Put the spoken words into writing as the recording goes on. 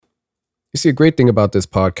You see, a great thing about this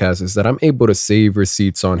podcast is that I'm able to save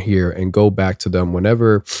receipts on here and go back to them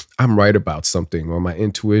whenever I'm right about something or my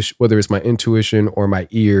intuition, whether it's my intuition or my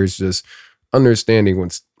ears, just understanding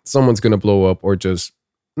when someone's going to blow up or just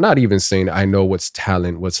not even saying I know what's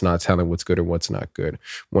talent, what's not talent, what's good and what's not good.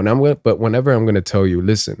 But whenever I'm going to tell you,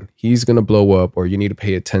 listen, he's going to blow up or you need to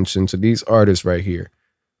pay attention to these artists right here.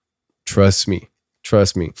 Trust me.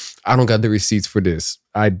 Trust me. I don't got the receipts for this.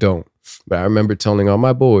 I don't. But I remember telling all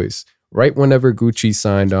my boys, right whenever Gucci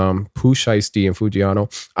signed Pooh Shiesty and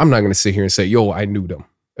Foogiano, I'm not going to sit here and say, yo, I knew them.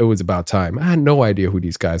 It was about time. I had no idea who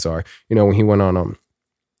these guys are. You know, when he went on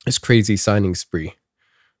this crazy signing spree.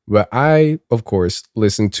 But I, of course,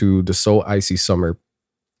 listened to the So Icy Summer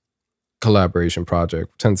collaboration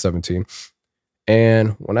project, 1017.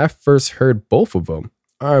 And when I first heard both of them,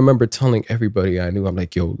 I remember telling everybody I knew, I'm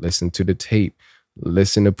like, yo, listen to the tape.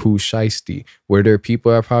 Listen to Pooh Shiesty. Were there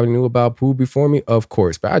people I probably knew about Pooh before me? Of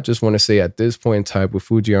course. But I just want to say at this point in time with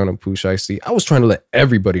Foogiano and Pooh Shiesty, I was trying to let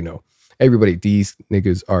everybody know. Everybody, these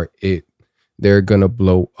niggas are it. They're going to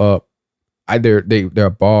blow up. They're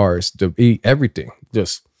bars, the beat, everything.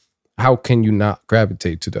 Just how can you not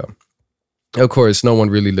gravitate to them? Of course, no one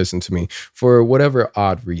really listened to me for whatever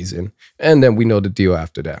odd reason. And then we know the deal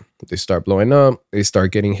after that. They start blowing up. They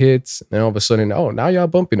start getting hits. And all of a sudden, oh, now y'all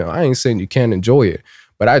bumping them. I ain't saying you can't enjoy it,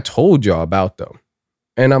 but I told y'all about them.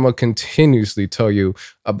 And I'm going to continuously tell you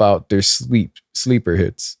about their sleeper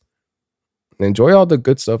hits. Enjoy all the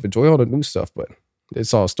good stuff. Enjoy all the new stuff. But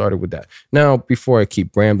it's all started with that. Now, before I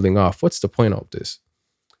keep rambling off, what's the point of this?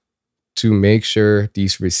 To make sure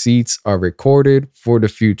these receipts are recorded for the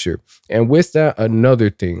future. And with that, another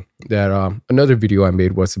thing that another video I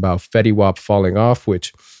made was about Fetty Wap falling off,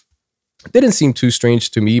 which didn't seem too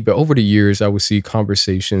strange to me. But over the years, I would see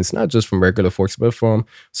conversations, not just from regular folks, but from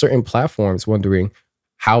certain platforms wondering,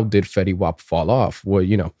 how did Fetty Wap fall off? Well,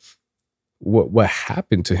 you know, what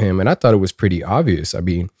happened to him? And I thought it was pretty obvious. I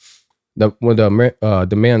mean,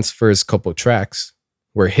 the man's first couple tracks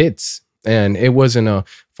were hits. And it wasn't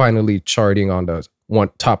finally charting on the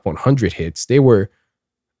top 100 hits. They were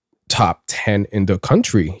top 10 in the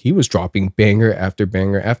country. He was dropping banger after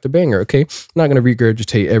banger after banger. Okay, I'm not going to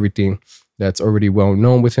regurgitate everything that's already well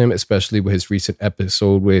known with him, especially with his recent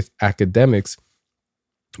episode with academics.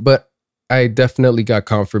 But I definitely got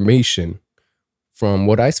confirmation from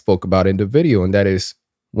what I spoke about in the video. And that is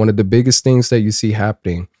one of the biggest things that you see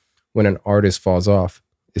happening when an artist falls off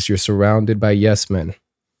is you're surrounded by yes men.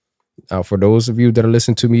 Now, for those of you that are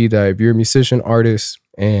listening to me, that if you're a musician, artist,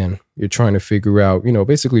 and you're trying to figure out, you know,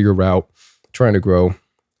 basically your route, trying to grow,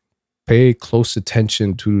 pay close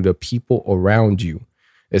attention to the people around you,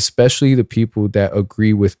 especially the people that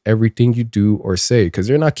agree with everything you do or say, because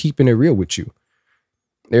they're not keeping it real with you.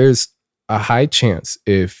 There's a high chance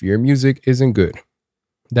if your music isn't good,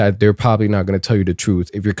 that they're probably not going to tell you the truth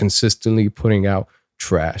if you're consistently putting out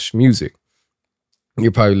trash music.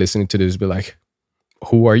 You're probably listening to this, be like,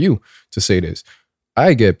 who are you to say this?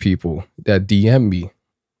 I get people that DM me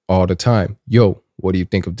all the time. Yo, what do you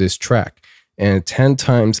think of this track? And 10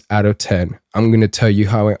 times out of 10, I'm going to tell you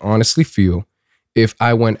how I honestly feel if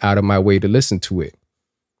I went out of my way to listen to it.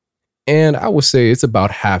 And I would say it's about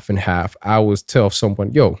half and half. I would tell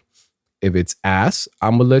someone, yo, if it's ass,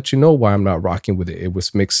 I'm going to let you know why I'm not rocking with it. It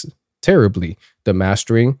was mixed terribly. The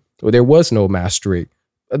mastering, or there was no mastering.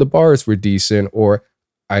 The bars were decent, or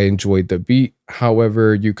I enjoyed the beat.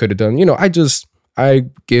 However, you could have done, you know, I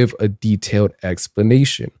give a detailed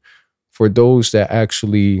explanation for those that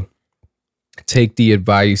actually take the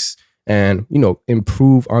advice and, you know,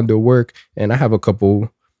 improve on their work. And I have a couple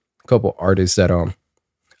artists that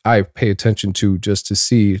I pay attention to just to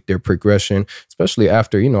see their progression, especially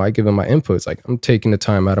after, you know, I give them my inputs. Like, I'm taking the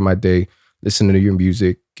time out of my day, listening to your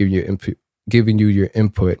music, giving you your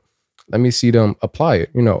input. Let me see them apply it,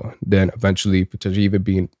 you know, then eventually potentially even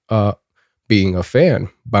being a fan,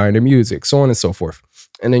 buying their music, so on and so forth.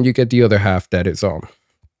 And then you get the other half that is,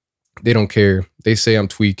 they don't care. They say I'm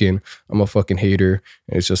tweaking. I'm a fucking hater.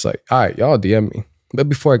 And it's just like, all right, y'all DM me. But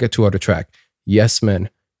before I get to other track, yes, men,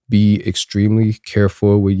 be extremely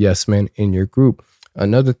careful with yes men in your group.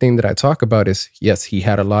 Another thing that I talk about is, yes, he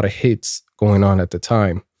had a lot of hits going on at the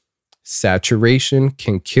time. Saturation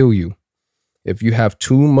can kill you. If you have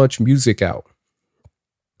too much music out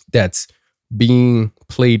that's being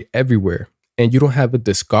played everywhere and you don't have a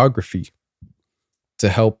discography to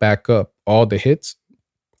help back up all the hits,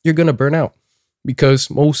 you're going to burn out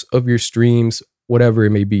because most of your streams, whatever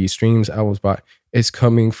it may be, streams, hours bought, is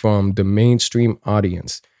coming from the mainstream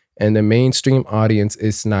audience. And the mainstream audience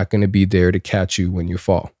is not going to be there to catch you when you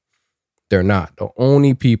fall. They're not. The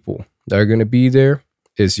only people that are going to be there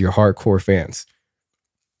is your hardcore fans.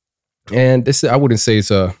 And this, I wouldn't say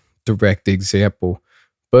it's a direct example,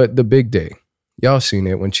 but the big day. Y'all seen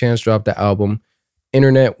it when Chance dropped the album.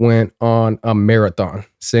 Internet went on a marathon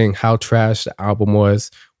saying how trash the album was,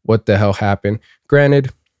 what the hell happened.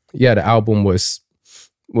 Granted, yeah, the album was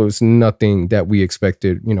nothing that we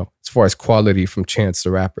expected, as far as quality from Chance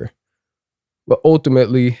the Rapper. But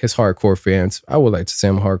ultimately, his hardcore fans, I would like to say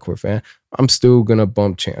I'm a hardcore fan. I'm still gonna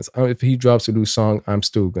bump Chance. If he drops a new song, I'm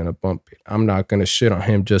still gonna bump it. I'm not gonna shit on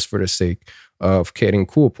him just for the sake of getting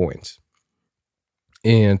cool points.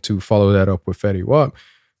 And to follow that up with Fetty Wap,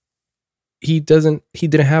 he didn't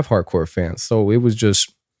have hardcore fans. So it was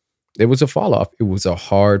a fall off. It was a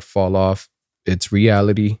hard fall off. It's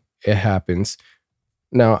reality. It happens.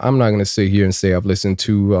 Now, I'm not going to sit here and say I've listened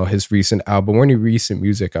to his recent album or any recent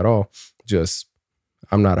music at all. Just,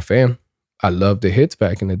 I'm not a fan. I loved the hits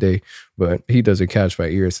back in the day, but he doesn't catch my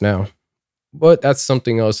ears now. But that's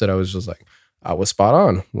something else that I was just like, I was spot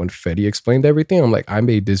on. When Fetty explained everything, I'm like, I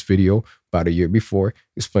made this video about a year before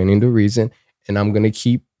explaining the reason, and I'm going to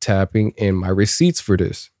keep tapping in my receipts for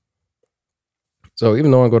this. So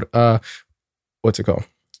even though I go to, what's it called?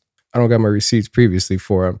 I don't got my receipts previously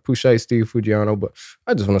for Pooh Shiesty, Foogiano, but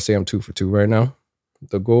I just want to say I'm 2 for 2 right now.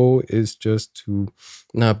 The goal is just to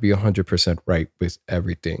not be 100% right with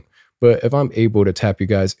everything. But if I'm able to tap you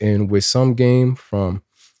guys in with some game from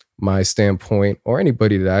my standpoint, or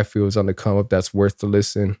anybody that I feel is on the come up that's worth the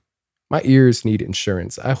listen, my ears need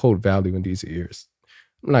insurance. I hold value in these ears.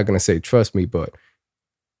 I'm not going to say trust me, but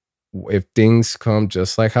if things come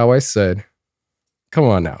just like how I said, come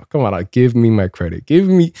on now. Give me my credit. Give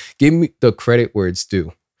me the credit where it's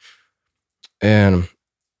due. And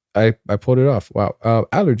I pulled it off. Wow.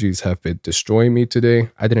 Allergies have been destroying me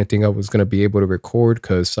today. I didn't think I was going to be able to record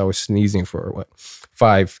because I was sneezing for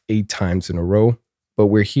 5-8 times in a row. But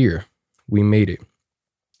we're here. We made it.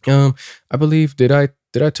 I believe, did I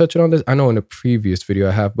touch it on this? I know in the previous video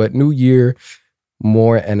I have, but new year,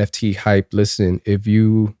 more NFT hype. Listen, if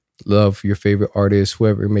you love your favorite artist,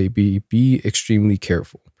 whoever it may be extremely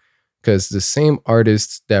careful, because the same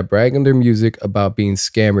artists that brag on their music about being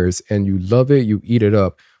scammers and you love it, you eat it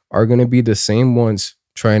up, are going to be the same ones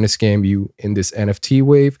trying to scam you in this NFT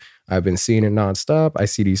wave. I've been seeing it nonstop. I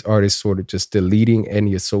see these artists sort of just deleting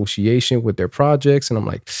any association with their projects, and I'm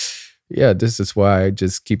like, yeah, this is why I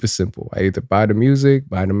just keep it simple. I either buy the music,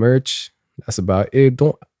 buy the merch. That's about it.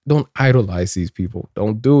 Don't idolize these people.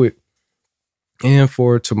 Don't do it. And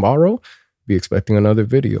for tomorrow, be expecting another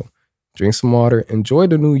video. Drink some water. Enjoy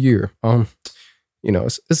the new year.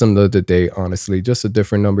 It's another day, honestly. Just a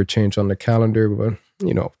different number change on the calendar, but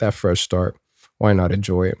that fresh start. Why not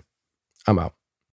enjoy it? I'm out.